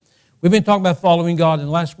We've been talking about following God, and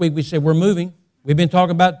last week we said we're moving. We've been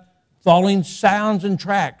talking about following sounds and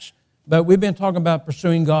tracks, but we've been talking about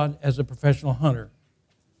pursuing God as a professional hunter.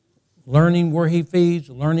 Learning where He feeds,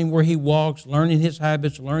 learning where He walks, learning His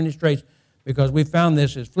habits, learning His traits, because we found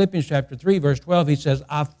this in Philippians chapter 3, verse 12. He says,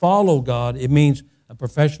 I follow God. It means a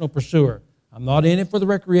professional pursuer. I'm not in it for the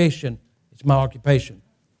recreation. It's my occupation.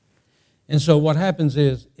 And so what happens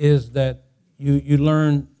is that you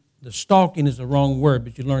learn, the stalking is the wrong word,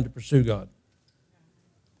 but you learn to pursue God.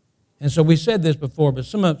 And so we said this before, but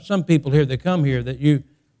some people here that come here that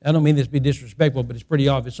I don't mean this to be disrespectful, but it's pretty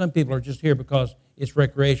obvious. Some people are just here because it's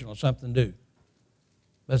recreational, something to do.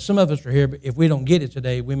 But some of us are here, but if we don't get it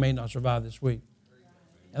today, we may not survive this week.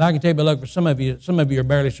 And I can tell you by luck, for some of you are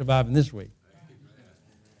barely surviving this week.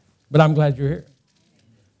 But I'm glad you're here.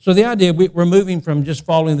 So the idea, we're moving from just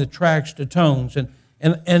following the tracks to tones.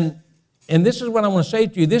 And this is what I want to say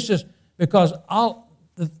to you. This is because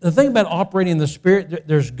the thing about operating in the Spirit,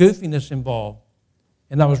 there's goofiness involved.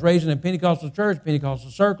 And I was raised in a Pentecostal church,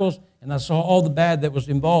 Pentecostal circles, and I saw all the bad that was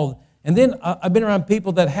involved. And then I've been around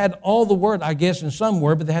people that had all the word, I guess, in some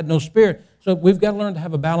word, but they had no spirit. So we've got to learn to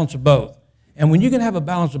have a balance of both. And when you can have a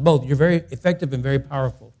balance of both, you're very effective and very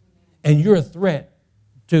powerful. And you're a threat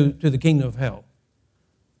to the kingdom of hell.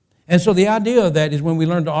 And so the idea of that is when we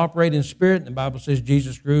learn to operate in spirit, and the Bible says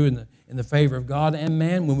Jesus grew in the favor of God and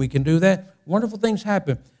man. When we can do that, wonderful things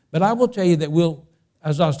happen. But I will tell you that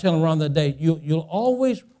as I was telling Ron the other day, you'll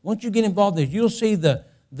always, once you get involved in this, you'll see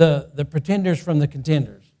the pretenders from the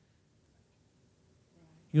contenders.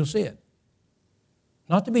 You'll see it.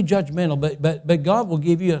 Not to be judgmental, but God will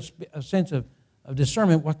give you a sense of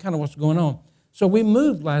discernment, what's going on. So we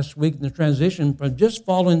moved last week in the transition from just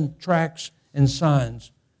following tracks and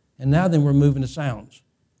signs, and now then we're moving to sounds.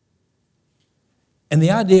 And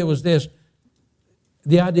the idea was this.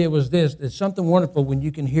 It's something wonderful when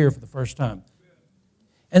you can hear for the first time.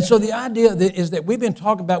 And so the idea is that we've been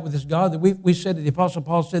talking about with this God that we said that the Apostle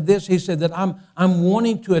Paul said this. He said that I'm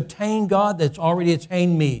wanting to attain God that's already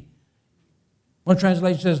attained me. One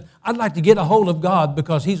translation says, I'd like to get a hold of God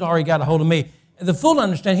because He's already got a hold of me. And the full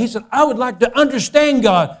understanding, he said, I would like to understand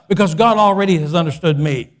God because God already has understood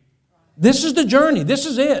me. This is the journey. This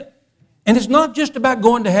is it. And it's not just about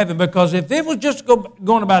going to heaven, because if it was just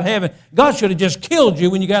going about heaven, God should have just killed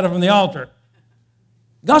you when you got up from the altar.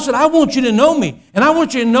 God said, I want you to know me, and I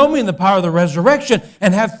want you to know me in the power of the resurrection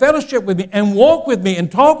and have fellowship with me and walk with me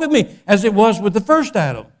and talk with me as it was with the first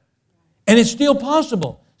Adam. And it's still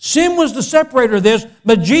possible. Sin was the separator of this,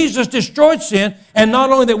 but Jesus destroyed sin, and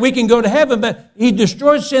not only that we can go to heaven, but He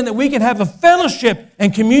destroyed sin that we can have a fellowship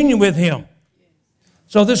and communion with Him.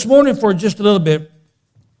 So this morning, for just a little bit,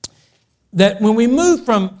 that when we move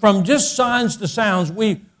from just signs to sounds,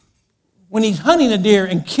 when He's hunting a deer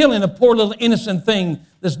and killing a poor little innocent thing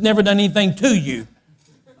that's never done anything to you,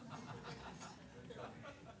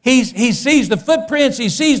 he sees the footprints, he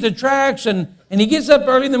sees the tracks, and he gets up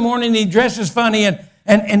early in the morning and he dresses funny and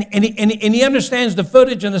he understands the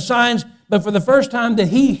footage and the signs, but for the first time that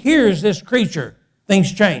he hears this creature,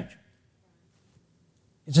 things change.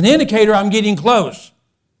 It's an indicator I'm getting close.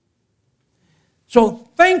 So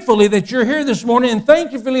thankfully that you're here this morning, and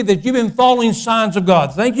thankfully that you've been following signs of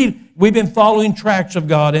God. Thank you. We've been following tracks of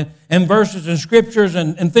God and verses and scriptures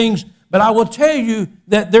and things. But I will tell you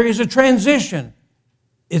that there is a transition.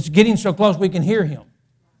 It's getting so close we can hear Him.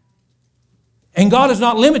 And God is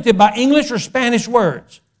not limited by English or Spanish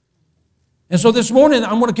words. And so this morning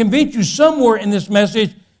I'm going to convince you somewhere in this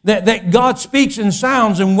message that God speaks in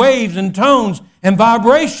sounds and waves and tones and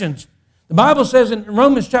vibrations. The Bible says in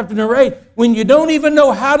Romans chapter 8, when you don't even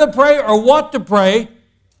know how to pray or what to pray,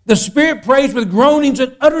 the Spirit prays with groanings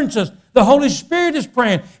and utterances. The Holy Spirit is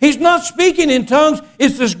praying. He's not speaking in tongues.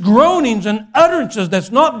 It's this groanings and utterances that's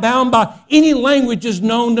not bound by any languages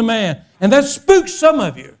known to man. And that spooks some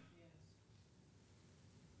of you.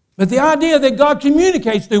 But the idea that God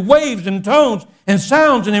communicates through waves and tones and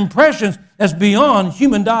sounds and impressions that's beyond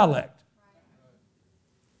human dialect.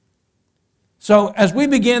 So as we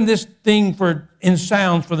begin this thing in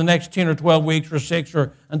sounds for the next 10 or 12 weeks or 6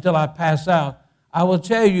 or until I pass out, I will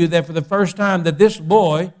tell you that for the first time that this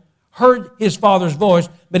boy heard his father's voice,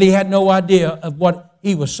 but he had no idea of what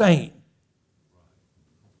he was saying.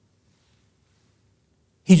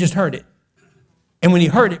 He just heard it. And when he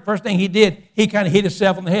heard it, first thing he did, he kind of hit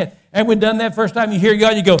himself on the head. And when done that, first time you hear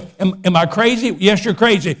God, you go, am I crazy? Yes, you're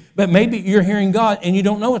crazy. But maybe you're hearing God and you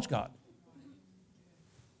don't know it's God.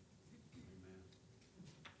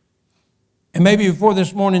 And maybe before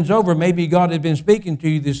this morning's over, maybe God had been speaking to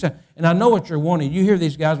you this time. And I know what you're wanting. You hear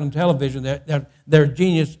these guys on television, they're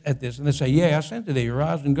genius at this. And they say, yeah, I sent to thee.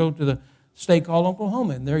 Arise and go to the state called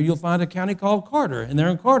Oklahoma, and there you'll find a county called Carter, and there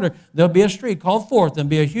in Carter there'll be a street called Fourth, and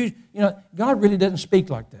be a huge, God really doesn't speak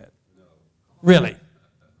like that. Really.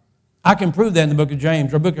 I can prove that in the book of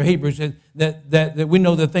James or book of Hebrews, that we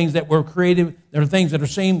know the things that were created, there are things that are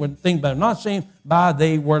seen, things that are not seen by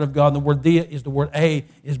the Word of God. And the word "the" is the word "a,"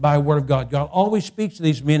 is by the Word of God. God always speaks to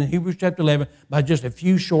these men in Hebrews chapter 11 by just a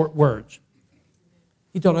few short words.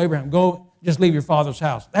 He told Abraham, go, just leave your father's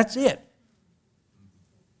house. That's it.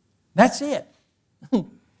 That's it.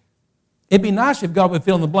 It'd be nice if God would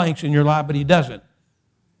fill in the blanks in your life, but He doesn't.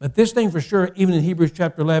 But this thing for sure, even in Hebrews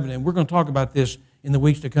chapter 11, and we're going to talk about this in the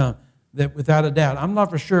weeks to come, that without a doubt, I'm not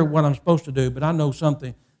for sure what I'm supposed to do, but I know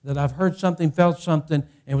something, that I've heard something, felt something,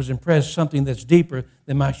 and was impressed something that's deeper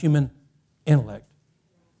than my human intellect.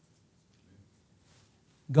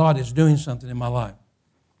 God is doing something in my life.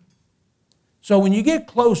 So when you get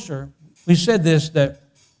closer, we said this, that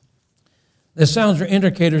the sounds are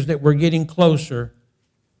indicators that we're getting closer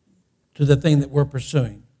to the thing that we're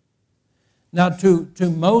pursuing. Now, to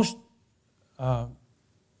most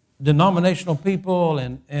denominational people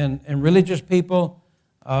and religious people,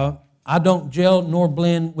 I don't gel nor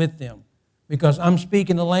blend with them because I'm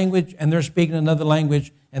speaking a language and they're speaking another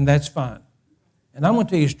language, and that's fine. And I'm going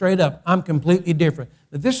to tell you straight up, I'm completely different.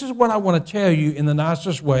 But this is what I want to tell you in the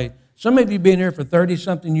nicest way. Some of you have been here for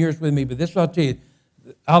 30-something years with me, but this is what I'll tell you.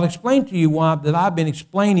 I'll explain to you why that I've been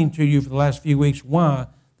explaining to you for the last few weeks why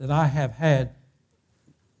that I have had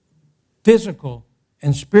physical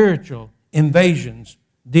and spiritual invasions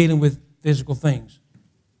dealing with physical things.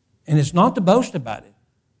 And it's not to boast about it,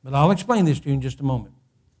 but I'll explain this to you in just a moment.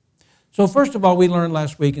 So first of all, we learned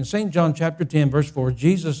last week in St. John chapter 10, verse 4,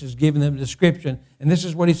 Jesus is giving them a description, and this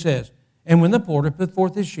is what He says. And when the porter put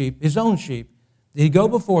forth his sheep, his own sheep, he go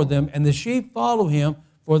before them, and the sheep follow him,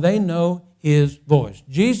 for they know his voice.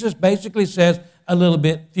 Jesus basically says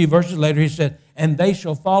a few verses later, He said, and they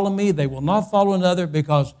shall follow me, they will not follow another,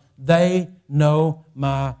 because they know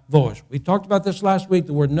my voice. We talked about this last week.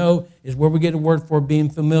 The word know is where we get a word for being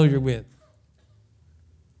familiar with.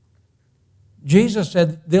 Jesus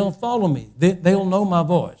said, they'll follow me. They'll know my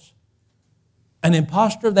voice. An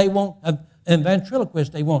imposter, they won't. An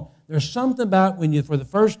ventriloquist, they won't. There's something about when you, for the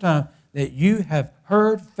first time, that you have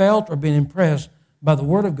heard, felt, or been impressed by the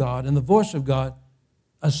Word of God and the voice of God,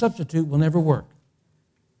 a substitute will never work.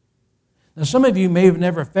 Now, some of you may have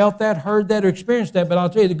never felt that, heard that, or experienced that, but I'll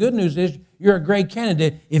tell you the good news is you're a great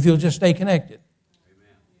candidate if you'll just stay connected.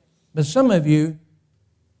 Amen. But some of you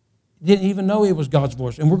didn't even know it was God's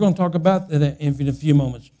voice, and we're going to talk about that in a few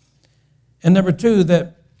moments. And number two,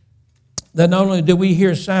 that not only do we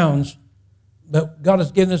hear sounds, but God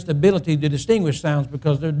has given us the ability to distinguish sounds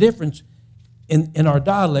because there's a difference in our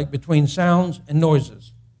dialect between sounds and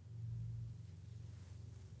noises.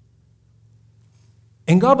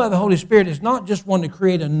 And God, by the Holy Spirit, is not just one to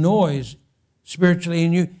create a noise spiritually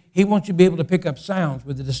in you. He wants you to be able to pick up sounds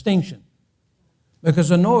with a distinction.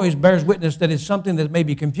 Because a noise bears witness that it's something that may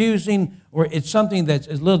be confusing or it's something that's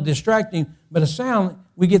a little distracting. But a sound,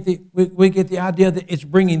 we get the idea that it's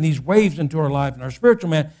bringing these waves into our life and our spiritual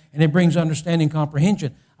man, and it brings understanding,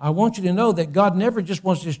 comprehension. I want you to know that God never just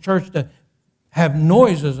wants His church to have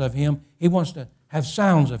noises of Him. He wants to have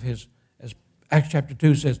sounds of His. As Acts chapter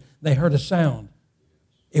 2 says, they heard a sound.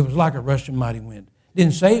 It was like a rushing mighty wind.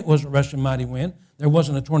 Didn't say it was a rushing mighty wind. There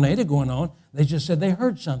wasn't a tornado going on. They just said they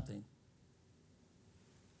heard something.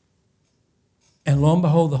 And lo and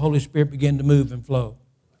behold, the Holy Spirit began to move and flow.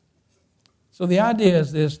 So the idea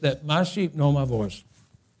is this, that my sheep know my voice.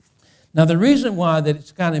 Now the reason why that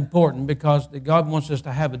it's kind of important, because that God wants us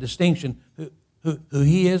to have a distinction who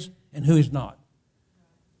He is and who He's not.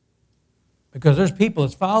 Because there's people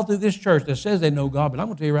that's filed through this church that says they know God, but I'm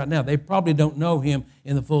going to tell you right now, they probably don't know Him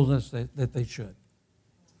in the fullness that they should.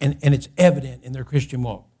 And it's evident in their Christian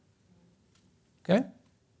walk. Okay?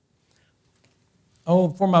 Oh,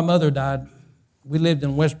 before my mother died, we lived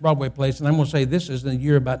in West Broadway place, and I'm going to say this is in the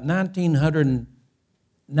year about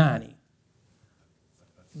 1990.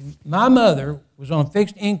 My mother was on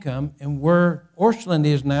fixed income, and where Orchland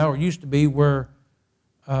is now, or used to be, where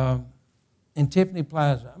in Tiffany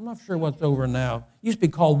Plaza. I'm not sure what's over now. It used to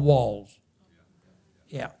be called Walls.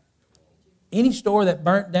 Yeah. Any store that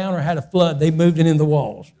burnt down or had a flood, they moved it in the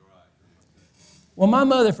Walls. Well, my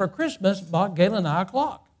mother for Christmas bought Gayla and I a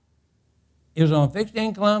clock. It was on fixed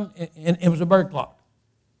income, and it was a bird clock.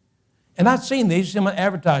 And I'd seen these, some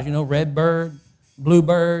advertised, Red Bird, Blue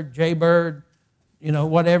Bird, Jay Bird,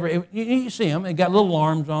 whatever. You see them. They got little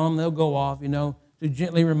alarms on them. They'll go off, to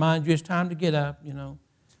gently remind you it's time to get up,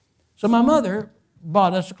 So my mother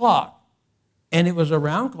bought us a clock, and it was a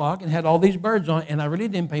round clock and had all these birds on it, and I really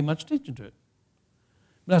didn't pay much attention to it.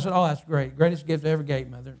 And I said, oh, that's great. Greatest gift I ever gave,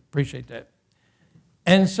 Mother. Appreciate that.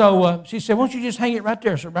 And so she said, why don't you just hang it right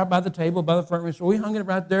there? So right by the table, by the front room. So we hung it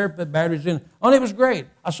right there, put batteries in. Oh, and it was great.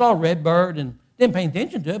 I saw a red bird and didn't pay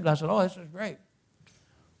attention to it, but I said, oh, this is great.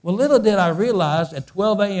 Well, little did I realize at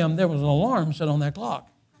 12 a.m. there was an alarm set on that clock.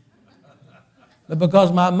 But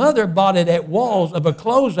because my mother bought it at Walls of a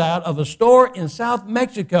closeout of a store in South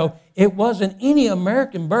Mexico, it wasn't any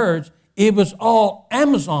American birds. It was all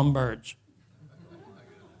Amazon birds.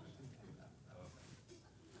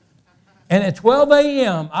 And at 12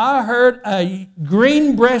 a.m., I heard a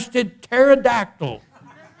green-breasted pterodactyl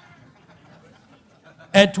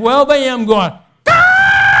at 12 a.m. going, "Caw!"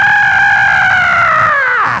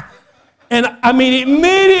 And I mean,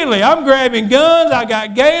 immediately, I'm grabbing guns. I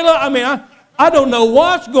got Gala. I mean, I don't know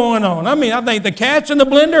what's going on. I mean, I think the cat's in the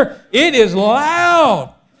blender. It is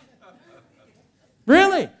loud.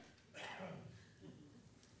 Really.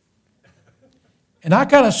 And I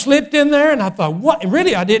kind of slipped in there, and I thought, what?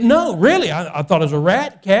 Really, I didn't know. Really, I thought it was a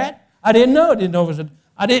rat, cat. I didn't know.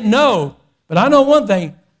 I didn't know. But I know one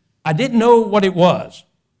thing. I didn't know what it was.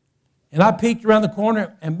 And I peeked around the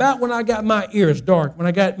corner, and about when I got my ear, it's dark, when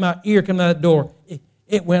I got my ear coming out the door,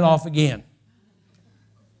 it went off again.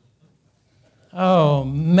 Oh,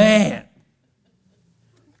 man.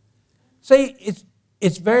 See,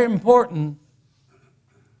 it's very important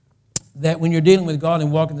that when you're dealing with God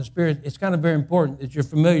and walking in the Spirit, it's kind of very important that you're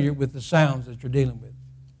familiar with the sounds that you're dealing with.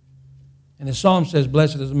 And the Psalm says,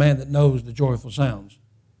 blessed is the man that knows the joyful sounds.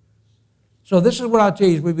 So this is what I tell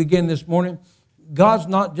you as we begin this morning. God's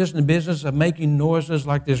not just in the business of making noises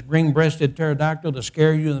like this green-breasted pterodactyl to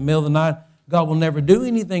scare you in the middle of the night. God will never do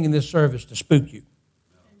anything in this service to spook you.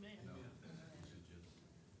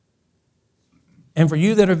 And for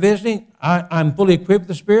you that are visiting, I'm fully equipped with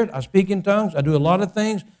the Spirit. I speak in tongues. I do a lot of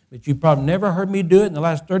things, but you've probably never heard me do it in the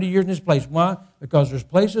last 30 years in this place. Why? Because there's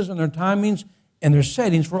places and there's timings and there's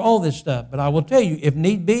settings for all this stuff. But I will tell you, if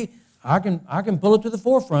need be, I can pull it to the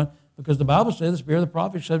forefront because the Bible says the spirit of the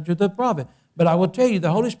prophet is subject to the prophet. But I will tell you,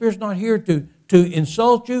 the Holy Spirit's not here to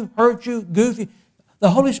insult you, hurt you, goof you. The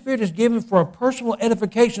Holy Spirit is given for a personal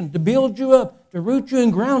edification, to build you up, to root you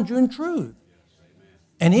and ground you in truth.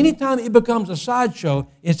 And anytime it becomes a sideshow,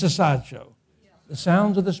 it's a sideshow. The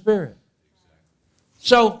sounds of the Spirit.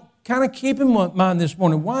 So kind of keep in mind this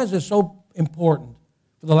morning, why is this so important?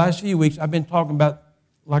 For the last few weeks, I've been talking about,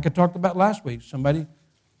 like I talked about last week,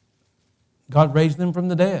 God raised them from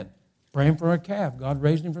the dead. Praying for a calf, God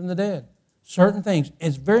raised him from the dead. Certain things.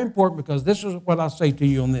 It's very important because this is what I say to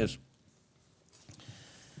you on this.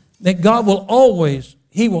 That God will always,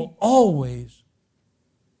 He will always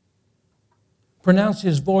pronounce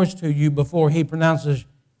His voice to you before He pronounces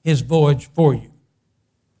His voice for you.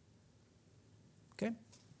 Okay?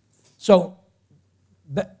 So,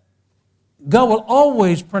 God will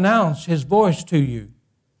always pronounce His voice to you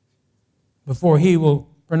before He will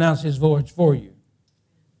pronounce His voice for you.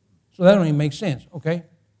 So that don't even make sense, okay?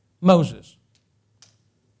 Moses.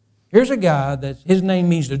 Here's a guy that his name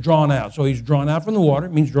means to drawn out. So he's drawn out from the water.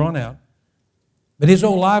 It means drawn out. But his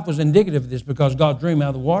whole life was indicative of this because God drew him out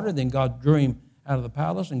of the water, then God drew him out of the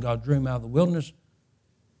palace, and God drew him out of the wilderness.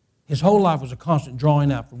 His whole life was a constant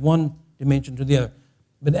drawing out from one dimension to the other.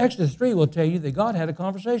 But Exodus 3 will tell you that God had a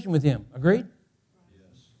conversation with him. Agreed?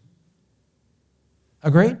 Yes.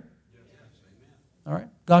 Agreed? Yes. All right.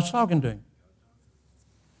 God's talking to him.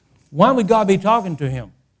 Why would God be talking to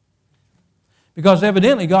him? Because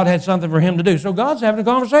evidently God had something for him to do. So God's having a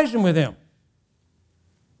conversation with him.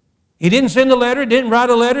 He didn't send a letter, didn't write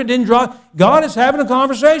a letter, didn't draw. God is having a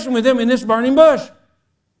conversation with him in this burning bush.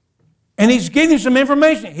 And He's giving some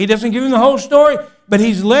information. He doesn't give him the whole story, but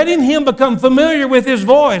He's letting him become familiar with His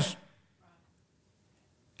voice.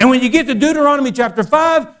 And when you get to Deuteronomy chapter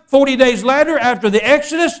 5, 40 days later after the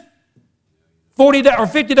Exodus, 50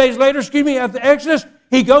 days later, after the Exodus,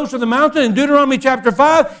 he goes to the mountain in Deuteronomy chapter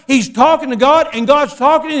 5. He's talking to God, and God's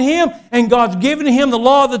talking to him, and God's giving him the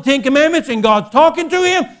law of the Ten Commandments, and God's talking to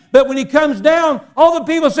him. But when he comes down, all the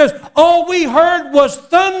people says, all we heard was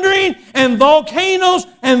thundering and volcanoes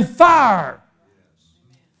and fire.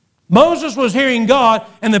 Moses was hearing God,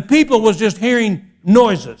 and the people was just hearing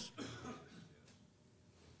noises.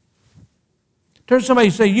 Turn to somebody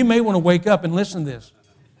and say, you may want to wake up and listen to this.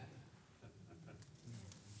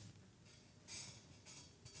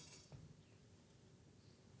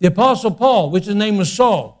 The Apostle Paul, which his name was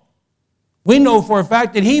Saul, we know for a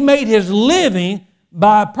fact that he made his living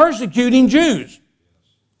by persecuting Jews.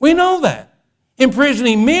 We know that.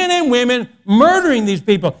 Imprisoning men and women, murdering these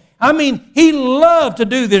people. I mean, he loved to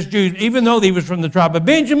do this, Jews, even though he was from the tribe of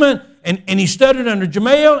Benjamin, and he studied under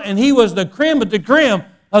Gamaliel, and he was the creme of the creme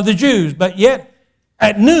of the Jews. But yet,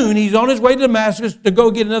 At noon, he's on his way to Damascus to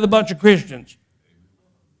go get another bunch of Christians.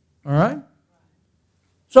 All right?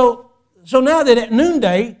 So now that at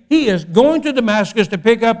noonday, he is going to Damascus to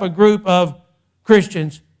pick up a group of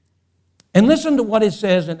Christians. And listen to what it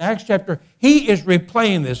says in Acts chapter. He is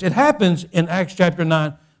replaying this. It happens in Acts chapter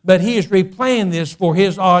 9, but he is replaying this for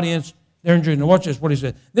his audience there in Jerusalem. Watch this, what he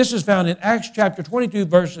said. This is found in Acts chapter 22,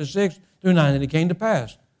 verses 6 through 9. And it came to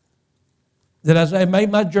pass that as I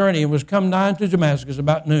made my journey and was come nigh unto Damascus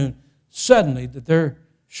about noon, suddenly that there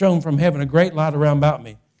shone from heaven a great light around about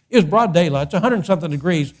me. It was broad daylight. It's 100-something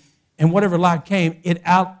degrees. And whatever light came, it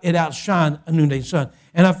outshined a noonday sun.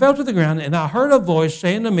 And I fell to the ground, and I heard a voice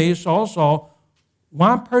saying to me, Saul, Saul,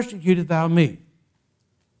 why persecutest thou me?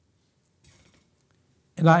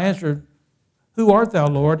 And I answered, Who art thou,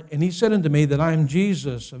 Lord? And he said unto me that I am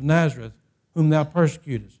Jesus of Nazareth, whom thou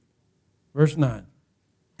persecutest. Verse 9.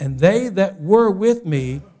 And they that were with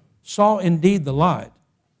me saw indeed the light,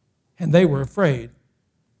 and they were afraid,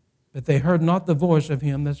 but they heard not the voice of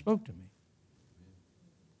him that spoke to me.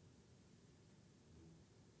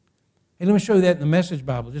 Hey, let me show you that in the Message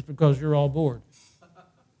Bible, just because you're all bored.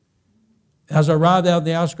 As I arrived out in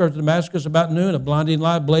the outskirts of Damascus about noon, a blinding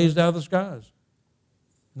light blazed out of the skies.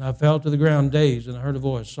 And I fell to the ground dazed, and I heard a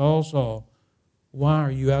voice, Saul, Saul, why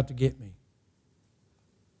are you out to get me?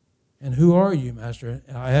 And who are you, Master?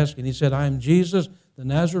 And I asked, and he said, I am Jesus the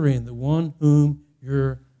Nazarene, the one whom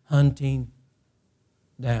you're hunting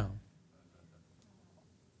down.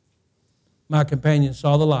 My companions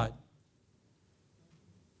saw the light,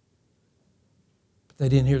 but they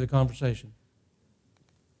didn't hear the conversation.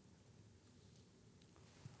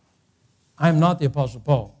 I am not the Apostle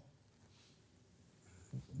Paul.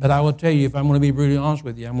 But I will tell you, if I'm going to be brutally honest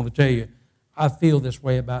with you, I'm going to tell you, I feel this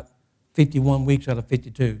way about 51 weeks out of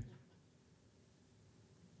 52.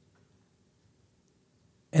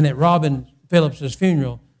 And at Robin Phillips'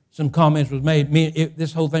 funeral, some comments was made.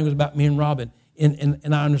 This whole thing was about me and Robin,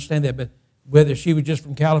 and I understand that. But whether she was just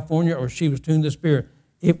from California or she was tuned to the Spirit,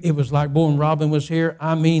 it was like, boy, when Robin was here,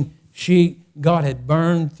 I mean, God had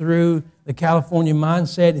burned through the California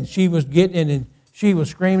mindset, and she was getting it, and she was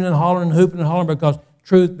screaming and hollering and hooping and hollering because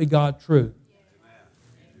truth begot truth.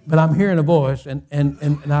 But I'm hearing a voice, and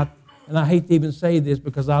I hate to even say this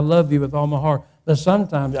because I love you with all my heart, but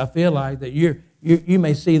sometimes I feel like that you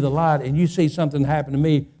may see the light and you see something happen to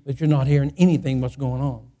me, but you're not hearing anything what's going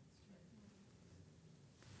on.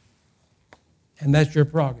 And that's your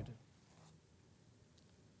prerogative.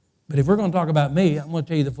 But if we're going to talk about me, I'm going to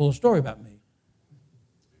tell you the full story about me.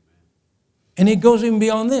 And it goes even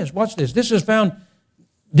beyond this. Watch this. This is found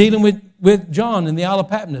dealing with John in the Isle of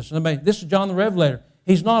Patmos. This is John the Revelator.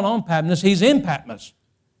 He's not on Patmos. He's in Patmos.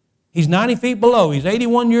 He's 90 feet below. He's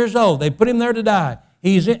 81 years old. They put him there to die.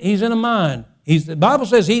 He's in a mine. The Bible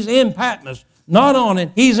says he's in Patmos, not on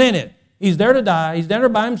it. He's in it. He's there to die. He's down there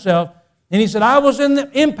by himself. And he said, I was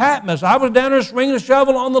in Patmos. I was down there swinging a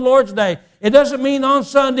shovel on the Lord's day. It doesn't mean on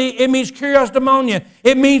Sunday. It means Kyrios Demonia.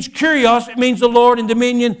 It means Kyrios. It means the Lord, and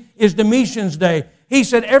Dominion is Domitian's day. He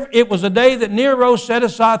said it was a day that Nero set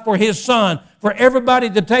aside for his son, for everybody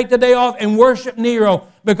to take the day off and worship Nero,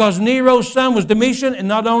 because Nero's son was Domitian, and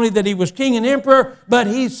not only that he was king and emperor, but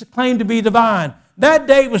he claimed to be divine. That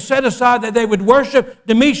day was set aside that they would worship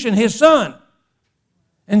Domitian, his son.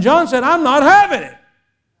 And John said, I'm not having it.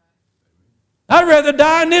 I'd rather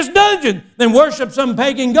die in this dungeon than worship some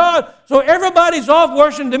pagan god. So everybody's off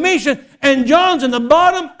worshiping Domitian, and John's in the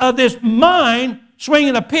bottom of this mine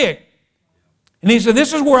swinging a pick. And he said,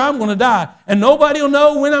 this is where I'm going to die. And nobody will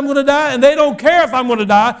know when I'm going to die, and they don't care if I'm going to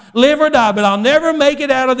die, live or die, but I'll never make it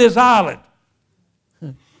out of this island.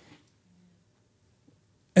 And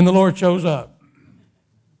the Lord shows up.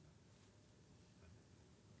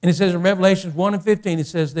 And it says in Revelation 1 and 15, it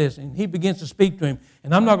says this, and he begins to speak to him.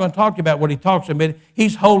 And I'm not going to talk to you about what he talks about, but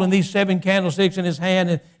he's holding these 7 candlesticks in his hand,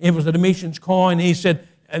 and it was a Domitian's coin. And he said,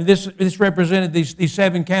 and this represented, these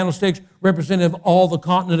 7 candlesticks represented all the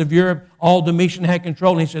continent of Europe. All Domitian had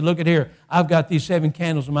control. And he said, look at here, I've got these 7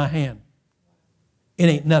 candles in my hand. It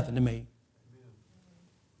ain't nothing to me.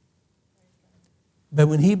 But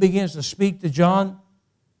when he begins to speak to John,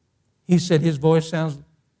 he said his voice sounds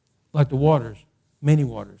like the waters. Many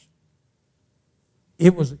waters.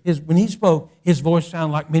 When he spoke, his voice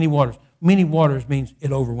sounded like many waters. Many waters means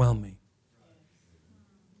it overwhelmed me.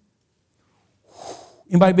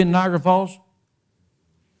 Anybody been to Niagara Falls?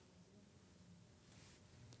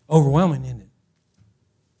 Overwhelming, isn't it?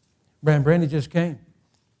 Brandy just came.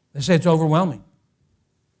 They say it's overwhelming.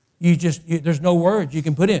 There's no words you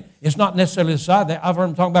can put in. It's not necessarily the side. I've heard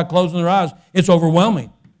them talk about closing their eyes. It's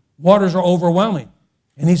overwhelming. Waters are overwhelming.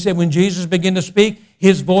 And he said when Jesus began to speak,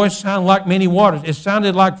 His voice sounded like many waters. It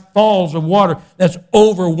sounded like falls of water that's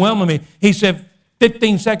overwhelming me. He said,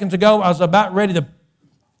 15 seconds ago, I was about ready to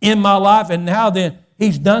end my life, and now then,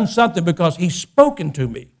 He's done something because He's spoken to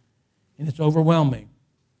me, and it's overwhelming.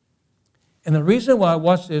 And the reason why,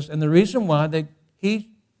 watch this, and the reason why that He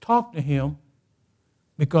talked to him,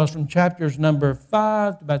 because from chapters number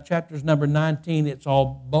 5 to about chapters number 19, it's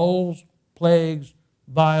all bowls, plagues,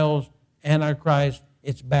 vials, Antichrist.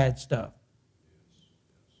 It's bad stuff.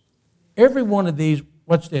 Every one of these,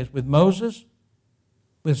 watch this, with Moses,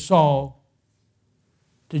 with Saul,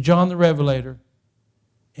 to John the Revelator,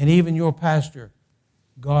 and even your pastor,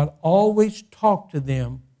 God always talked to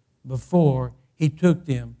them before He took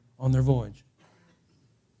them on their voyage.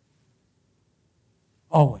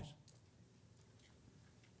 Always.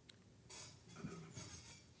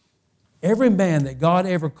 Every man that God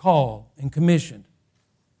ever called and commissioned,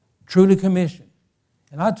 truly commissioned.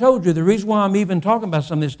 And I told you the reason why I'm even talking about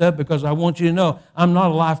some of this stuff, because I want you to know I'm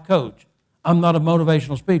not a life coach. I'm not a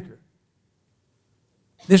motivational speaker.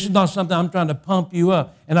 This is not something I'm trying to pump you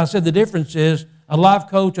up. And I said the difference is a life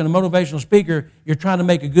coach and a motivational speaker, you're trying to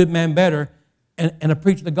make a good man better, and a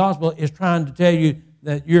preacher of the gospel is trying to tell you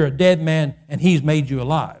that you're a dead man and He's made you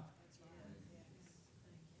alive.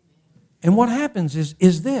 And what happens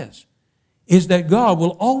is that God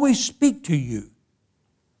will always speak to you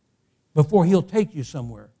before He'll take you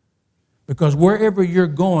somewhere. Because wherever you're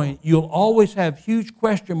going, you'll always have huge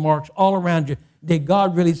question marks all around you. Did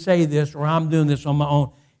God really say this, or I'm doing this on my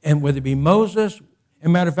own? And whether it be Moses, as a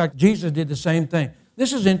matter of fact, Jesus did the same thing.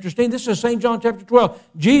 This is interesting. This is St. John chapter 12.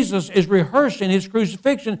 Jesus is rehearsing His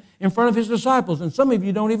crucifixion in front of His disciples. And some of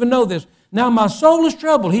you don't even know this. Now my soul is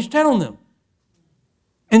troubled. He's telling them.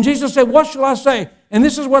 And Jesus said, what shall I say? And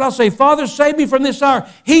this is what I'll say. Father, save me from this hour.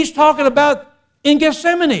 He's talking about in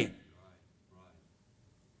Gethsemane.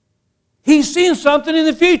 He's seeing something in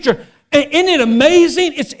the future. Isn't it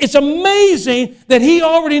amazing? It's amazing that He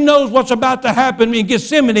already knows what's about to happen in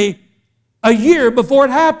Gethsemane a year before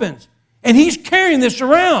it happens. And He's carrying this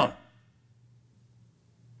around.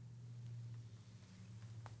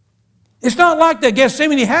 It's not like that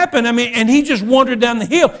Gethsemane happened, and He just wandered down the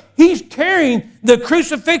hill. He's carrying the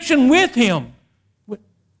crucifixion with Him.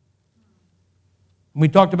 We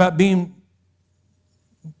talked about being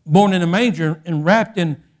born in a manger and wrapped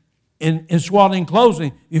in swaddling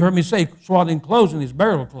clothing. You heard me say swaddling clothing is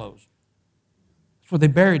burial clothes. That's what they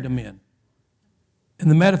buried Him in. And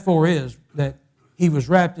the metaphor is that He was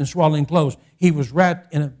wrapped in swaddling clothes. He was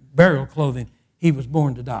wrapped in a burial clothing. He was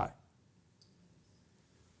born to die.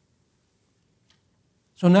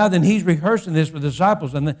 So now then He's rehearsing this with the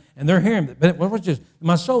disciples, and they're hearing it. But what's this?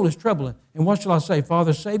 My soul is troubling. And what shall I say?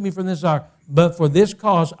 Father, save me from this hour. But for this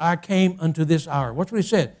cause I came unto this hour. What's what He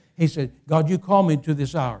said? He said, God, you called me to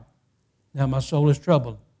this hour. Now my soul is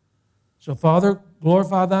troubled. So Father,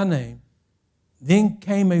 glorify Thy name. Then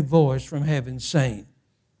came a voice from heaven saying,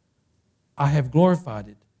 I have glorified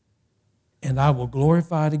it, and I will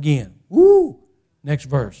glorify it again. Woo! Next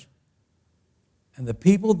verse. And the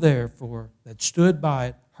people therefore that stood by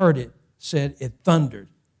it heard it, said it thundered.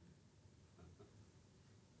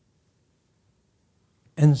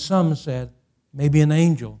 And some said, maybe an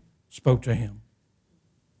angel spoke to him.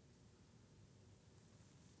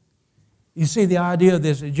 You see the idea of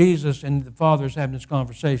this, that Jesus and the Father is having this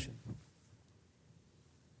conversation.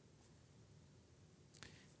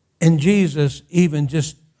 And Jesus, even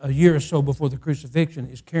just a year or so before the crucifixion,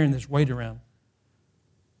 is carrying this weight around.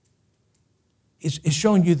 It's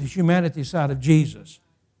showing you the humanity side of Jesus.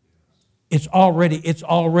 It's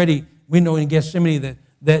already, we know in Gethsemane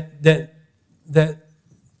that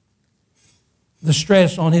the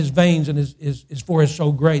stress on His veins and his forehead is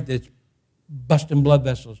so great that it's busting blood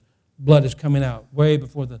vessels. Blood is coming out way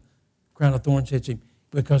before the crown of thorns hits Him,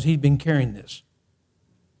 because He's been carrying this.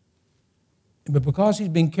 But because He's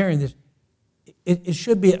been carrying this, it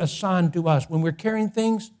should be a sign to us. When we're carrying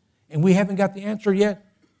things and we haven't got the answer yet,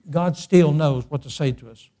 God still knows what to say to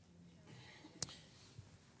us.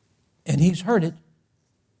 And He's heard it.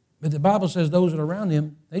 But the Bible says those that are around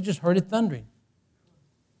Him, they just heard it thundering.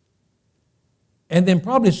 And then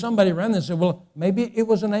probably somebody around them said, well, maybe it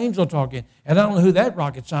was an angel talking. And I don't know who that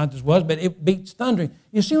rocket scientist was, but it beats thundering.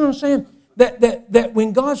 You see what I'm saying? That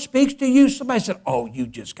when God speaks to you, somebody said, oh, you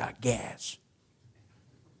just got gas.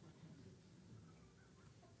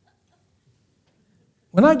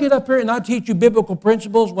 When I get up here and I teach you biblical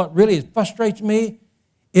principles, what really frustrates me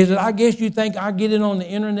is that I guess you think I get in on the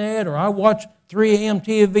internet or I watch 3 a.m.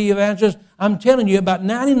 TV evangelists. I'm telling you, about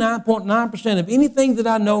 99.9% of anything that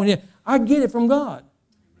I know in here, I get it from God.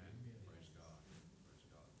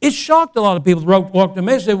 It shocked a lot of people that walked to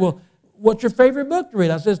me and said, well, what's your favorite book to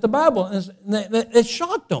read? I said, it's the Bible. And it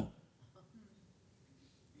shocked them.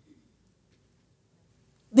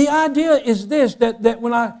 The idea is this, that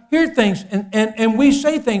when I hear things and we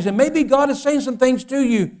say things, and maybe God is saying some things to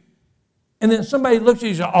you, and then somebody looks at you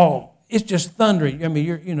and says, oh, it's just thundering. I mean,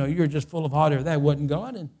 you're just full of hot air. That wasn't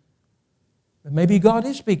God. But maybe God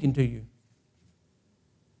is speaking to you.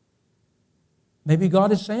 Maybe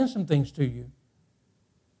God is saying some things to you.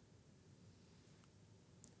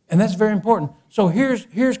 And that's very important. So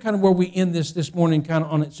here's kind of where we end this morning, kind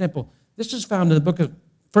of on it simple. This is found in the book of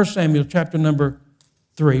 1 Samuel, chapter number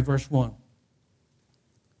 3, verse 1.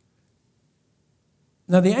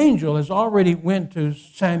 Now the angel has already went to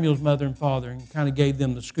Samuel's mother and father and kind of gave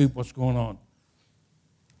them the scoop what's going on.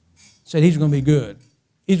 Said he's going to be good.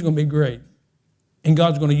 He's going to be great. And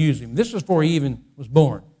God's going to use him. This was before he even was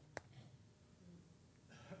born.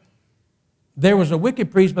 There was a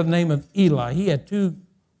wicked priest by the name of Eli. He had two,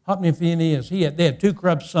 Hophni-Phinehas, they had two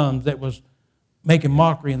corrupt sons that was making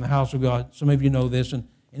mockery in the house of God. Some of you know this. And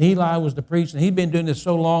Eli was the priest, and he'd been doing this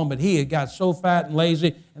so long, but he had got so fat and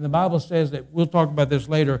lazy. And the Bible says that, we'll talk about this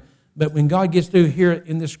later, but when God gets through here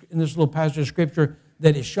in this little passage of Scripture,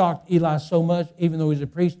 that it shocked Eli so much, even though he's a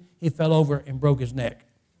priest, he fell over and broke his neck.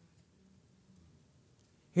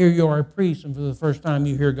 Here you are a priest, and for the first time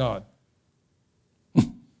you hear God.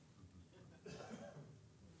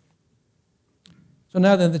 So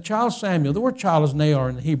now then, the child Samuel, the word child is Nahor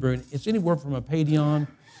in the Hebrew. It's anywhere from a paidion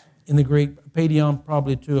in the Greek, paidion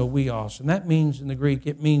probably to a weos. And that means, in the Greek,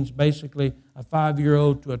 it means basically a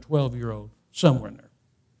 5-year-old to a 12-year-old, somewhere in there.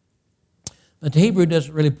 But the Hebrew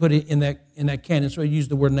doesn't really put it in that canon, so he used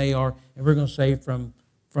the word Nahor, and we're going to say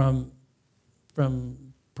from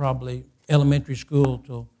probably elementary school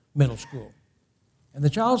to middle school. And the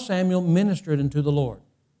child Samuel ministered unto the Lord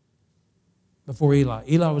before Eli.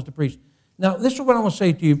 Eli was the priest. Now, this is what I want to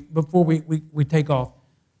say to you before we take off.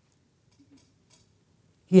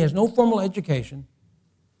 He has no formal education.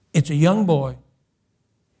 It's a young boy,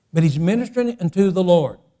 but he's ministering unto the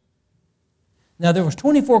Lord. Now, there were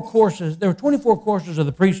 24 courses of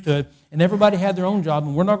the priesthood, and everybody had their own job,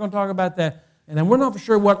 and we're not going to talk about that. And then we're not for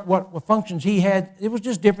sure what functions he had. It was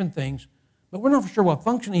just different things. But we're not for sure what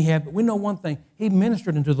function he had, but we know one thing. He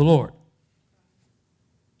ministered unto the Lord.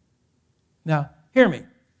 Now, hear me.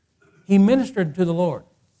 He ministered to the Lord.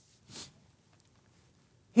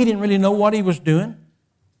 He didn't really know what he was doing,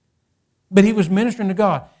 but he was ministering to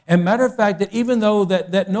God. And matter of fact, that even though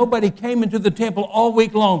that nobody came into the temple all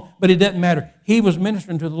week long, but it doesn't matter. He was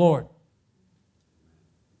ministering to the Lord.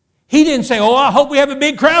 He didn't say, oh, I hope we have a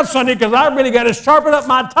big crowd Sunday because I really got to sharpen up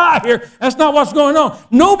my tie here. That's not what's going on.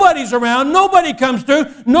 Nobody's around. Nobody comes through.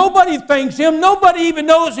 Nobody thanks him. Nobody even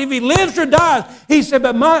knows if he lives or dies. He said,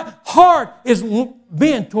 but my heart is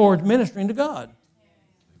bent towards ministering to God.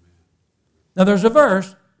 Now there's a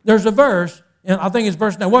verse, and I think it's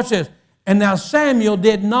verse 9. Watch this. And now Samuel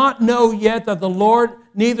did not know yet that the Lord,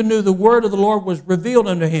 neither knew the word of the Lord was revealed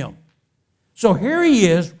unto him. So here he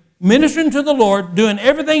is, ministering to the Lord, doing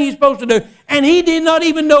everything he's supposed to do, and he did not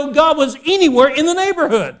even know God was anywhere in the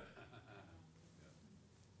neighborhood.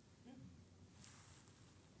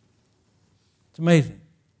 It's amazing.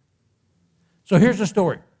 So here's the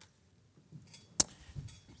story.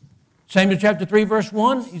 Samuel chapter 3, verse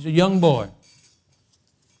 1, he's a young boy.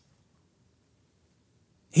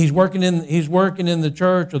 He's working in the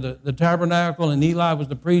church or the tabernacle, and Eli was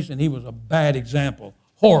the priest, and he was a bad example.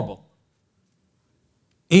 Horrible.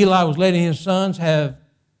 Eli was letting his sons have,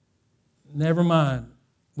 never mind,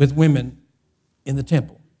 with women in the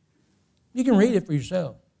temple. You can read it for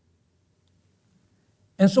yourself.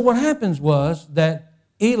 And so what happens was that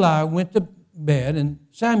Eli went to bed, and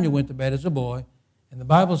Samuel went to bed as a boy, and the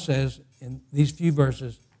Bible says in these few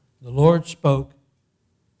verses, the Lord spoke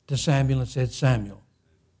to Samuel and said, Samuel.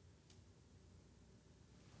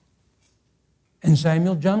 And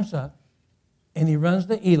Samuel jumps up, and he runs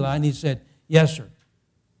to Eli, and he said, yes, sir.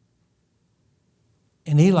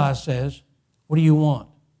 And Eli says, what do you want?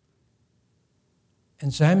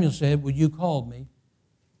 And Samuel said, well, you called me.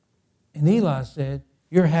 And Eli said,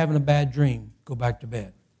 you're having a bad dream. Go back to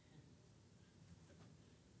bed.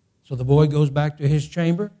 So the boy goes back to his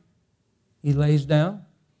chamber. He lays down.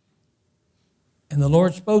 And the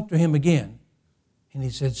Lord spoke to him again. And he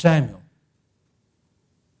said, Samuel.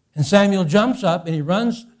 And Samuel jumps up and he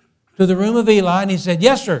runs to the room of Eli and he said,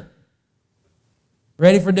 yes, sir.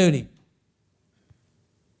 Ready for duty.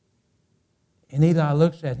 And Eli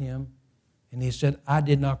looks at him and he said, I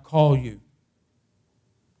did not call you.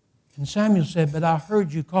 And Samuel said, but I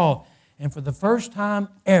heard you call. And for the first time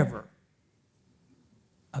ever,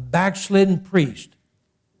 a backslidden priest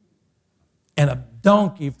and a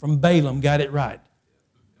donkey from Balaam got it right.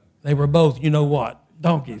 They were both, you know what,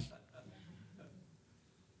 donkeys.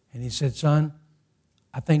 And he said, son,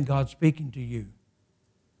 I think God's speaking to you.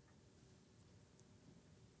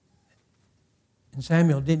 And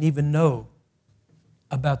Samuel didn't even know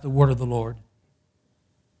about the word of the Lord.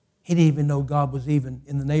 He didn't even know God was even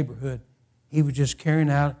in the neighborhood. He was just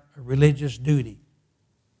carrying out a religious duty.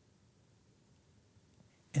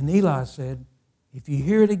 And Eli said, if you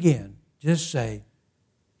hear it again, just say,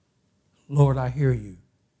 Lord, I hear you.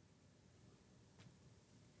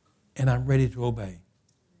 And I'm ready to obey.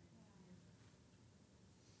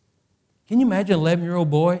 Can you imagine an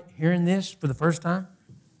 11-year-old boy hearing this for the first time?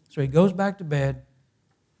 So he goes back to bed,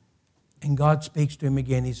 and God speaks to him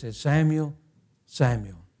again. He says, Samuel,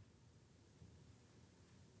 Samuel.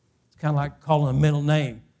 It's kind of like calling a middle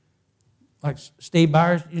name. Like Steve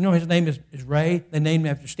Byers, you know his name is Ray. They named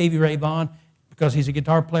him after Stevie Ray Vaughan because he's a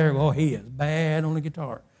guitar player. Oh, he is bad on the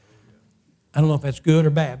guitar. I don't know if that's good or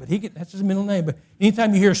bad, but that's his middle name. But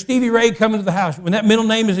anytime you hear Stevie Ray come into the house, when that middle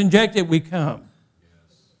name is injected, we come.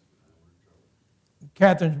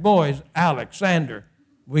 Catherine's boy is Alexander.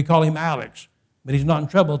 We call him Alex, but he's not in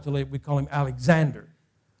trouble until we call him Alexander.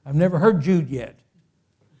 I've never heard Jude yet.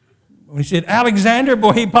 When he said Alexander,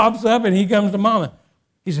 boy, he pops up and he comes to Mama.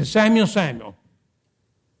 He said, Samuel, Samuel.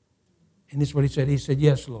 And this is what he said. He said,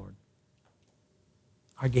 yes, Lord.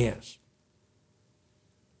 I guess.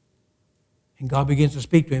 And God begins to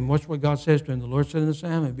speak to him. Watch what God says to him. The Lord said unto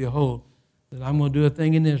Samuel, behold, that I'm going to do a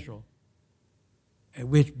thing in Israel, at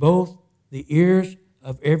which both the ears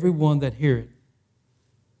of every one that hear it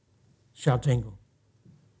shall tingle.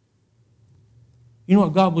 You know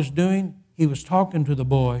what God was doing? He was talking to the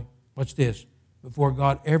boy, watch this, before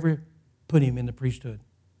God ever put him in the priesthood.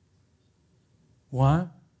 Why?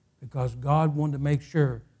 Because God wanted to make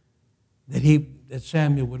sure that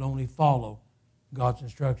Samuel would only follow God's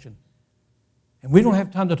instruction. And we don't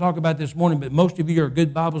have time to talk about this morning, but most of you are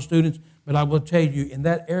good Bible students, but I will tell you, in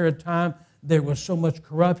that era of time, there was so much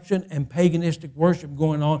corruption and paganistic worship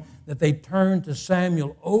going on that they turned to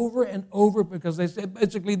Samuel over and over because they said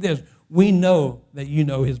basically this, we know that you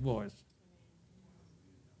know his voice.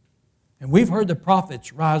 And we've heard the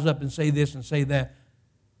prophets rise up and say this and say that,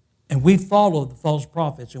 and we follow the false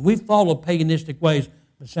prophets, and we follow paganistic ways,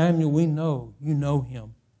 but Samuel, we know you know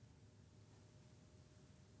him.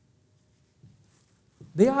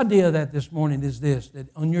 The idea of that this morning is this, that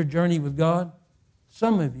on your journey with God,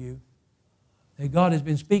 some of you, that God has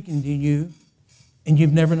been speaking to you and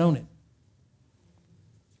you've never known it.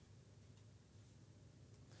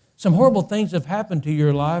 Some horrible things have happened to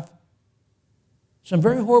your life. Some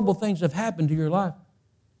very horrible things have happened to your life.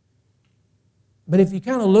 But if you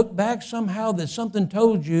kind of look back somehow that something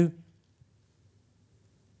told you,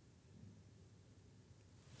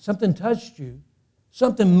 something touched you,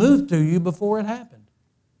 something moved through you before it happened.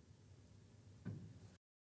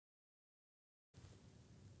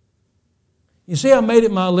 You see, I made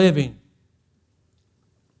it my living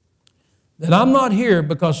that I'm not here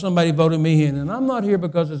because somebody voted me in, and I'm not here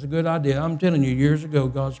because it's a good idea. I'm telling you, years ago,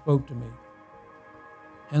 God spoke to me.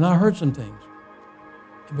 And I heard some things.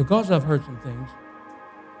 And because I've heard some things,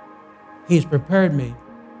 He's prepared me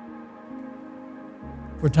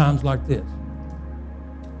for times like this.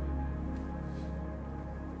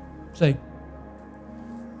 Say,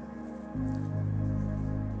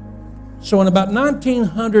 so in about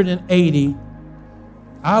 1980,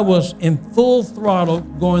 I was in full throttle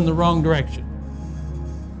going the wrong direction.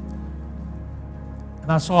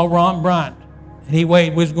 And I saw Ron Bryant, and we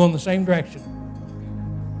was going the same direction.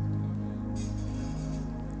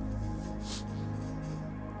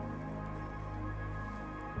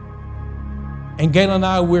 And Gayla and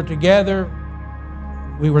I were together.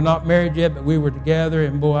 We were not married yet, but we were together,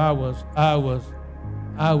 and boy, I was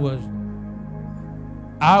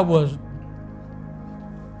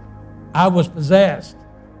possessed.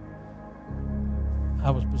 I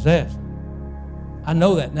was possessed. I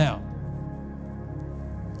know that now.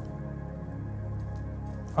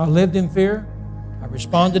 I lived in fear. I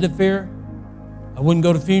responded to fear. I wouldn't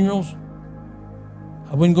go to funerals.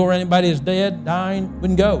 I wouldn't go where anybody is dead, dying.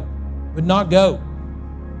 Wouldn't go. Would not go.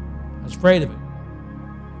 I was afraid of it.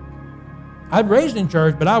 I'd raised in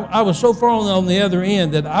church, but I was so far on the other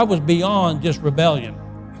end that I was beyond just rebellion.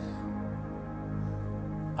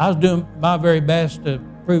 I was doing my very best to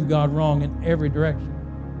prove God wrong in every direction.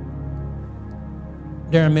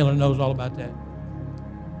 Darren Miller knows all about that.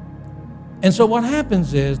 And so what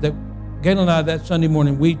happens is that Gayla and I that Sunday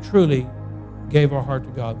morning, we truly gave our heart to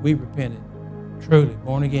God. We repented, truly,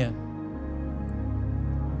 born again.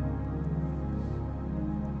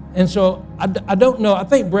 And so I don't know. I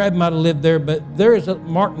think Brad might have lived there, but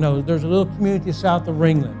Mark knows, there's a little community south of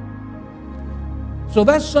Ringland. So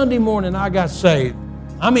that Sunday morning, I got saved.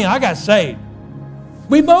 I got saved.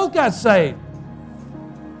 We both got saved.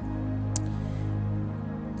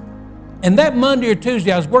 And that Monday or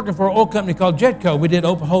Tuesday, I was working for an oil company called Jetco. We did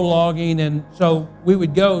open hole logging, and so we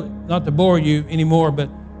would go, not to bore you anymore, but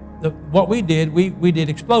what we did, we did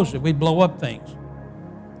explosive. We'd blow up things.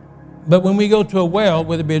 But when we go to a well,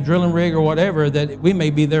 whether it be a drilling rig or whatever, that we may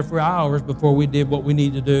be there for hours before we did what we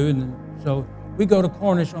need to do. And so we go to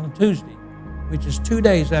Cornish on a Tuesday, which is 2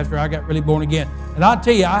 days after I got really born again. And I'll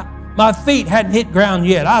tell you, my feet hadn't hit ground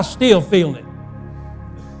yet. I was still feeling it.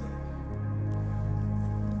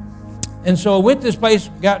 And so I went to this place,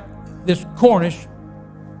 got this Cornish,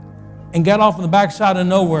 and got off on the backside of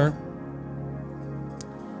nowhere.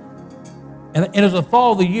 And it was the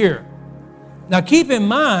fall of the year. Now keep in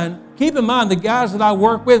mind the guys that I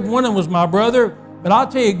work with, one of them was my brother, but I'll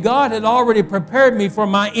tell you, God had already prepared me for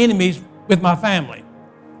my enemies with my family.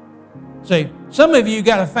 See, some of you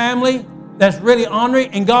got a family that's really ornery,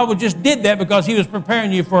 and God just did that because He was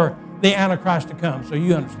preparing you for the Antichrist to come. So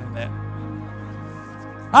you understand that.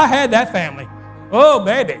 I had that family. Oh,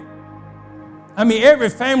 baby. Every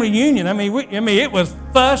family union. It was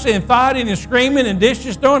fussing and fighting and screaming and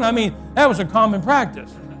dishes throwing. That was a common practice.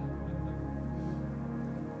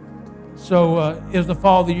 So it was the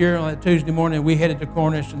fall of the year. On that Tuesday morning, we headed to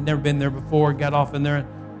Cornish and never been there before. Got off in there, and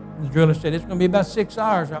the driller said, it's going to be about 6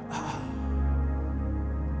 hours.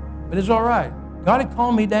 But it's all right. God had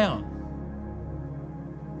calmed me down.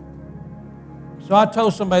 So I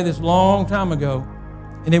told somebody this a long time ago,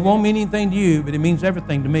 and it won't mean anything to you, but it means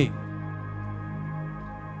everything to me.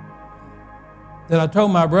 That I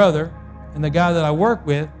told my brother and the guy that I work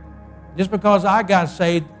with, just because I got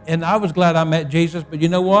saved, and I was glad I met Jesus, but you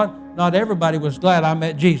know what? Not everybody was glad I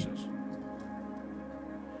met Jesus.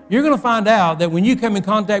 You're going to find out that when you come in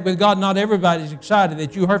contact with God, not everybody's excited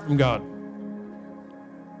that you heard from God.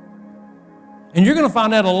 And you're going to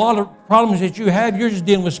find out a lot of problems that you have, you're just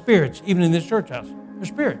dealing with spirits, even in this church house. They're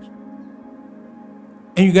spirits.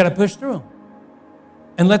 And you got to push through them.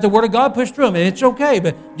 And let the Word of God push through them. And it's okay,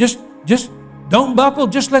 but just don't buckle.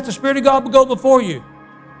 Just let the Spirit of God go before you.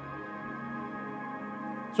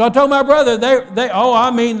 So I told my brother,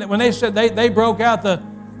 when they said they broke out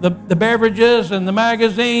the beverages and the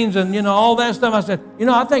magazines and, all that stuff, I said,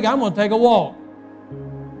 I think I'm going to take a walk.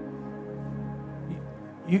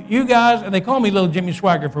 You guys, and they called me Little Jimmy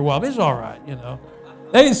Swagger for a while, but it's all right,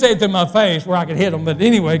 They didn't say it to my face where I could hit them, but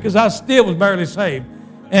anyway, because I still was barely saved.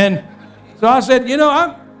 And so I said,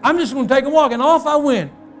 I'm just going to take a walk, and off I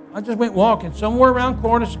went. I just went walking somewhere around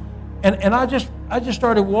Cornish, and I just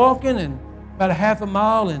started walking, and about a half a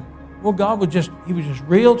mile, and God He was just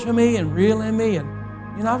real to me and real in me, and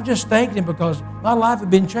I was just thanking Him because my life had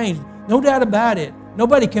been changed. No doubt about it.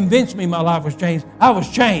 Nobody convinced me my life was changed. I was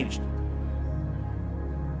changed.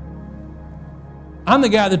 I'm the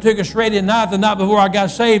guy that took a shredded knife the night before I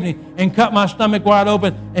got saved and cut my stomach wide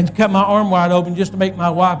open and cut my arm wide open just to make my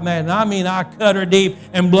wife mad. And I cut her deep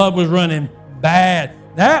and blood was running bad.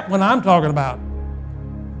 That's what I'm talking about.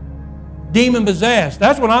 Demon possessed.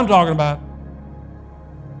 That's what I'm talking about.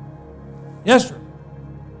 Yes, sir.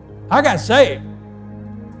 I got saved.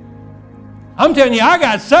 I'm telling you, I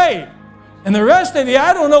got saved. And the rest of you,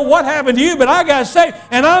 I don't know what happened to you, but I got saved.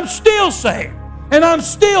 And I'm still saved. And I'm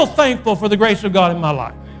still thankful for the grace of God in my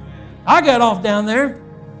life. I got off down there,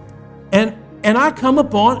 and I come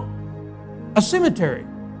upon a cemetery.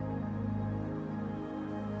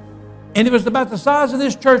 And it was about the size of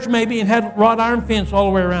this church maybe, and had a wrought iron fence all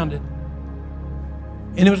the way around it.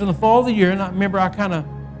 And it was in the fall of the year, and I remember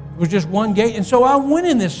it was just one gate. And so I went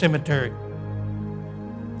in this cemetery.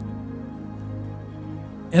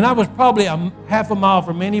 And I was probably half a mile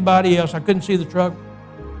from anybody else. I couldn't see the truck.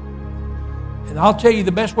 And I'll tell you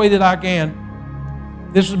the best way that I can.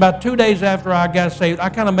 This is about 2 days after I got saved. I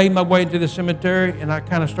kind of made my way into the cemetery, and I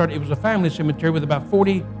kind of started. It was a family cemetery with about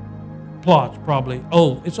 40 plots, probably.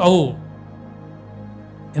 Old. It's old.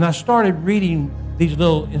 And I started reading these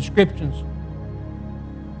little inscriptions.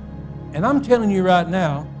 And I'm telling you right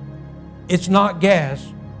now, it's not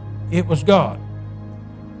gas. It was God.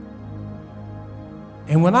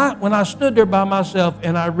 And when I stood there by myself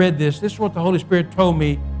and I read this is what the Holy Spirit told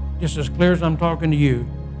me, just as clear as I'm talking to you.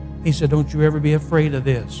 He said, don't you ever be afraid of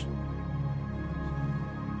this.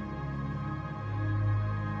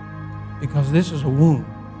 Because this is a womb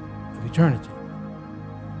of eternity.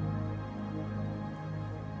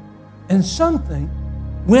 And something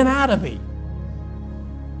went out of me.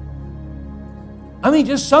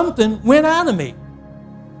 Just something went out of me.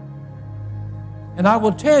 And I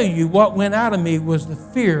will tell you, what went out of me was the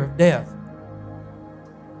fear of death.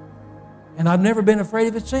 And I've never been afraid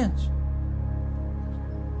of it since.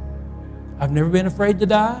 I've never been afraid to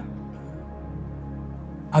die.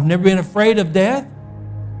 I've never been afraid of death.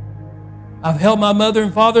 I've held my mother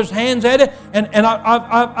and father's hands at it, and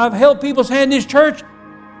I've held people's hand in this church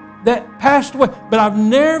that passed away. But I've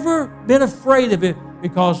never been afraid of it,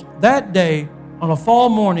 because that day on a fall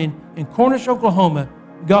morning in Cornish, Oklahoma,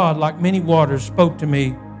 God, like many waters, spoke to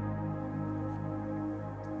me.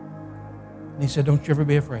 And He said, don't you ever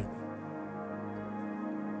be afraid of me.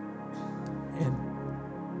 And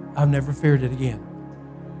I've never feared it again.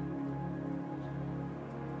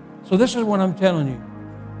 So this is what I'm telling you.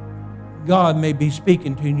 God may be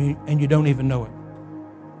speaking to you and you don't even know it.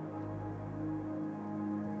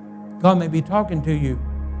 God may be talking to you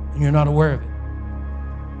and you're not aware of it.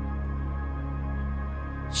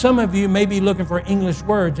 Some of you may be looking for English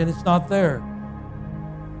words and it's not there.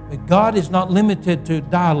 But God is not limited to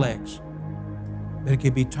dialects. But it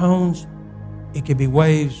could be tones, it could be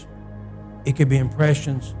waves, it could be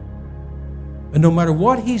impressions. But no matter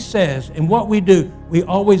what He says and what we do, we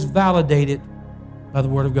always validate it by the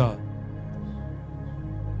Word of God.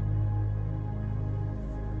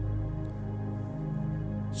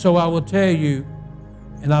 So I will tell you,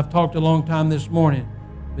 and I've talked a long time this morning,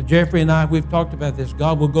 but Jeffrey and I, we've talked about this.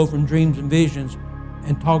 God will go from dreams and visions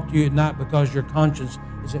and talk to you at night because your conscience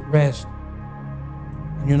is at rest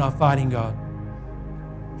and you're not fighting God.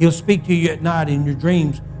 He'll speak to you at night in your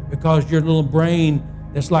dreams because your little brain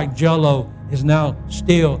that's like jello is now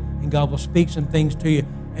still, and God will speak some things to you.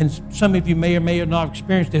 And some of you may or may not have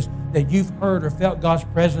experienced this, that you've heard or felt God's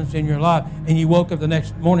presence in your life, and you woke up the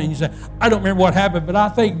next morning and you say, I don't remember what happened, but I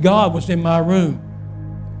think God was in my room.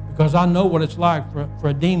 Because I know what it's like for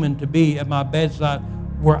a demon to be at my bedside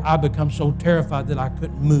where I become so terrified that I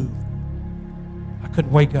couldn't move. I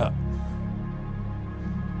couldn't wake up.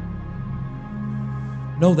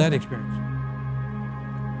 Know that experience.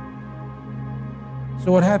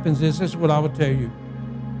 So what happens is, this is what I would tell you.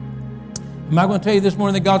 Am I going to tell you this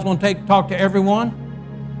morning that God's going to talk to everyone?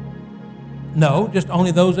 No, just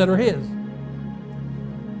only those that are His.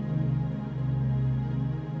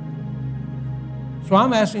 So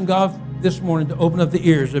I'm asking God this morning to open up the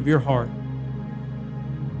ears of your heart,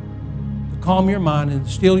 to calm your mind and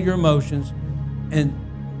still your emotions, and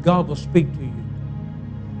God will speak to you.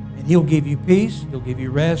 And He'll give you peace, He'll give you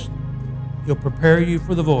rest, He'll prepare you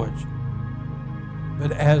for the voyage.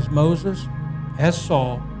 But as Moses, as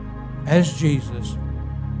Saul, as Jesus,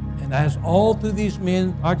 and as all through these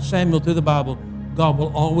men, like Samuel through the Bible, God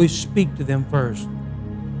will always speak to them first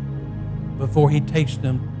before He takes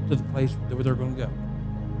them to the place where they're going to go.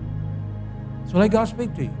 So let God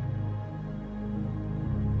speak to you.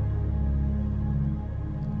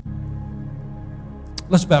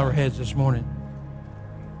 Let's bow our heads this morning.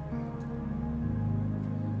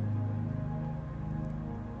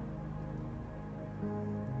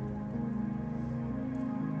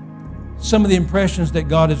 Some of the impressions that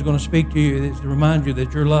God is going to speak to you is to remind you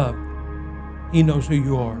that you're loved. He knows who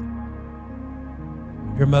you are.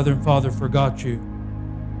 Your mother and father forgot you.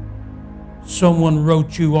 Someone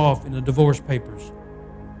wrote you off in the divorce papers.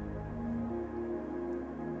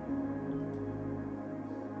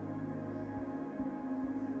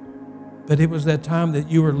 But it was that time that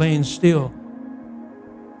you were laying still,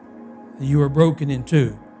 that you were broken in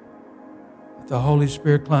two. The Holy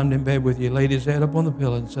Spirit climbed in bed with you, laid His head up on the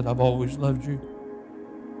pillow and said, I've always loved you.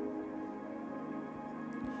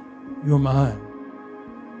 You're mine.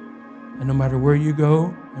 And no matter where you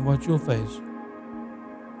go and what you'll face,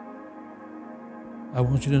 I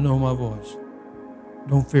want you to know my voice.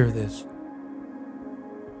 Don't fear this.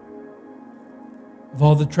 Of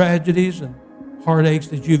all the tragedies and heartaches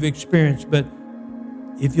that you've experienced, but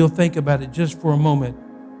if you'll think about it just for a moment,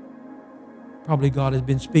 probably God has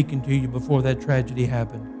been speaking to you before that tragedy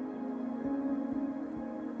happened.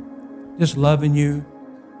 Just loving you,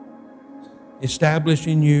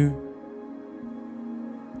 establishing you.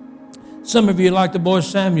 Some of you, like the boy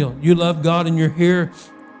Samuel, you love God and you're here,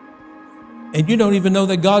 and you don't even know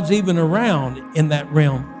that God's even around in that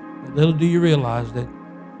realm. But little do you realize that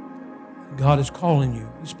God is calling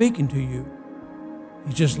you. He's speaking to you.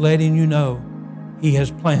 He's just letting you know He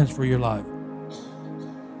has plans for your life.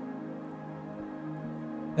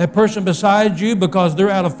 That person beside you, because they're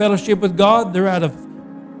out of fellowship with God, they're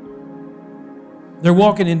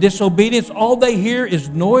walking in disobedience, all they hear is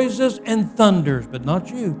noises and thunders, but not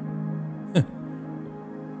you.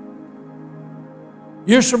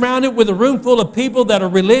 You're surrounded with a room full of people that are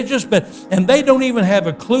religious, and they don't even have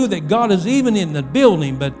a clue that God is even in the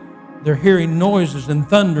building, but they're hearing noises and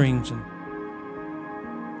thunderings. And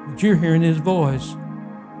But you're hearing His voice.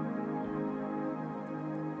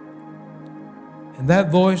 And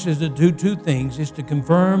that voice is to do two things. It's to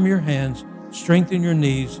confirm your hands, strengthen your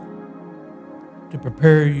knees, to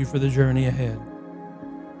prepare you for the journey ahead.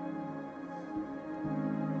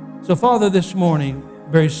 So, Father, this morning,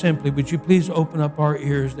 very simply, would you please open up our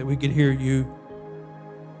ears that we could hear you?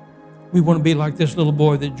 We want to be like this little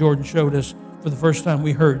boy that Jordan showed us for the first time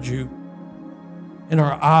we heard you. And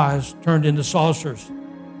our eyes turned into saucers.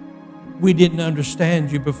 We didn't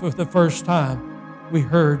understand you, but for the first time, we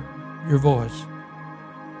heard your voice.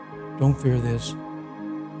 Don't fear this.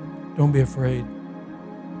 Don't be afraid.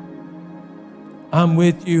 I'm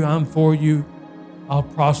with you. I'm for you. I'll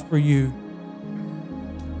prosper you.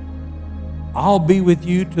 I'll be with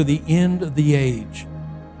you to the end of the age.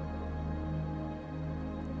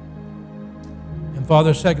 And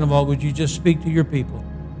Father, second of all, would you just speak to your people?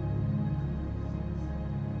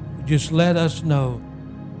 Would you just let us know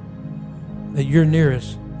that you're near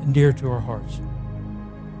us and dear to our hearts.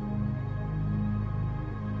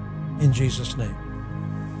 In Jesus' name.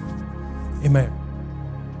 Amen.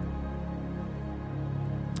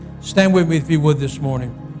 Stand with me if you would this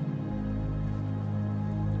morning.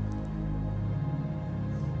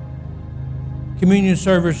 Communion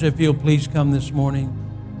service, if you'll please come this morning.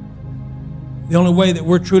 The only way that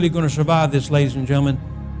we're truly going to survive this, ladies and gentlemen,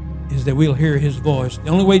 is that we'll hear His voice. The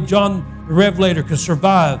only way John the Revelator could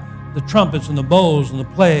survive the trumpets and the bowls and the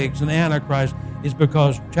plagues and the Antichrist is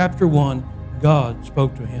because chapter 1, God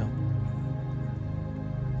spoke to him.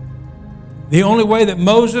 The only way that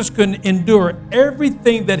Moses could endure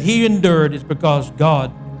everything that he endured is because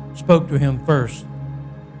God spoke to him first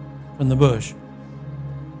from the bush.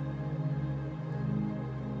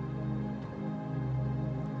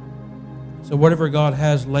 So whatever God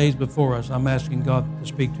has lays before us, I'm asking God to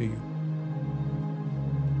speak to you.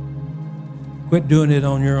 Quit doing it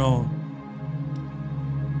on your own.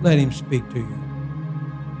 Let Him speak to you.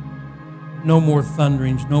 No more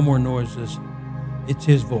thunderings, no more noises. It's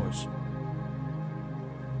His voice.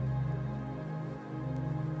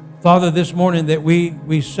 Father, this morning that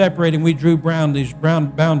we separated and we drew these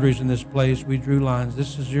boundaries in this place. We drew lines.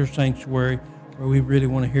 This is your sanctuary where we really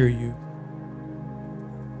want to hear you.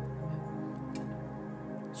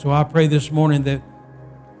 So I pray this morning that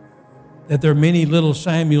there are many little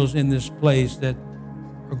Samuels in this place that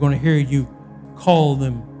are going to hear you call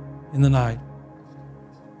them in the night.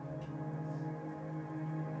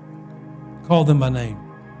 Call them by name.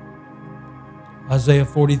 Isaiah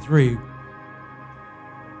 43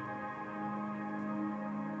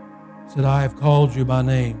 said, I have called you by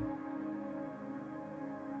name.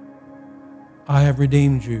 I have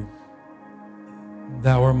redeemed you.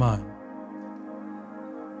 Thou art mine.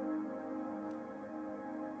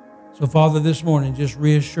 So, Father, this morning, just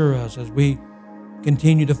reassure us as we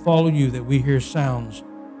continue to follow you that we hear sounds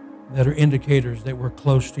that are indicators that we're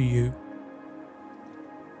close to you,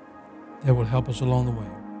 that will help us along the way.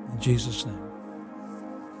 In Jesus' name.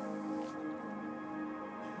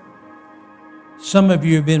 Some of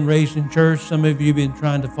you have been raised in church. Some of you have been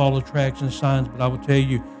trying to follow tracks and signs, but I will tell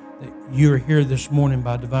you that you're here this morning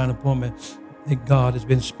by divine appointment, that God has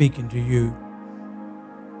been speaking to you.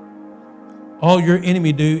 All your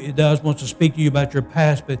enemy wants to speak to you about your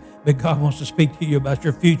past, but God wants to speak to you about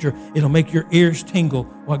your future. It'll make your ears tingle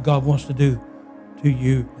what God wants to do to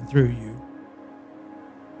you and through you.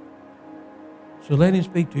 So let Him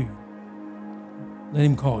speak to you. Let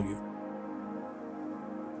Him call you.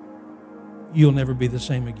 You'll never be the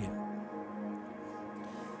same again.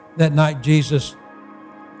 That night, Jesus,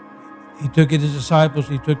 He took His disciples,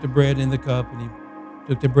 He took the bread and the cup, and He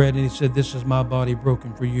took the bread and He said, this is my body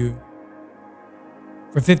broken for you.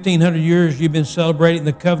 For 1,500 years, you've been celebrating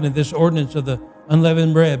the covenant, this ordinance of the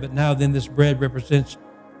unleavened bread, but now then this bread represents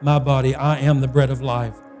my body. I am the bread of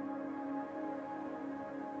life.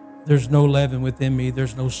 There's no leaven within me.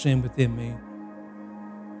 There's no sin within me.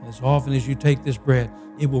 As often as you take this bread,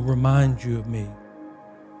 it will remind you of me.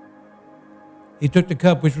 He took the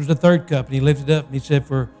cup, which was the third cup, and He lifted it up, and He said,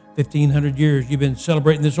 for 1,500 years, you've been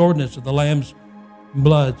celebrating this ordinance of the Lamb's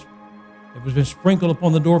blood. It was been sprinkled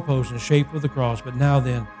upon the doorpost in the shape of the cross, but now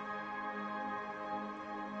then,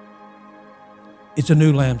 it's a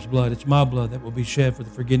new Lamb's blood. It's my blood that will be shed for the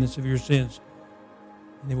forgiveness of your sins.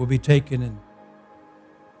 And it will be taken and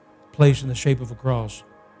placed in the shape of a cross.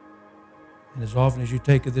 And as often as you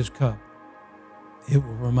take of this cup, it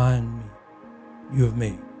will remind you of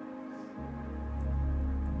me.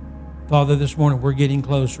 Father, this morning we're getting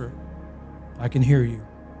closer. I can hear you.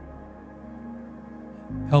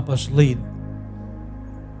 Help us lead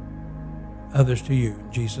others to you.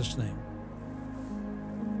 In Jesus' name.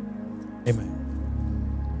 Amen.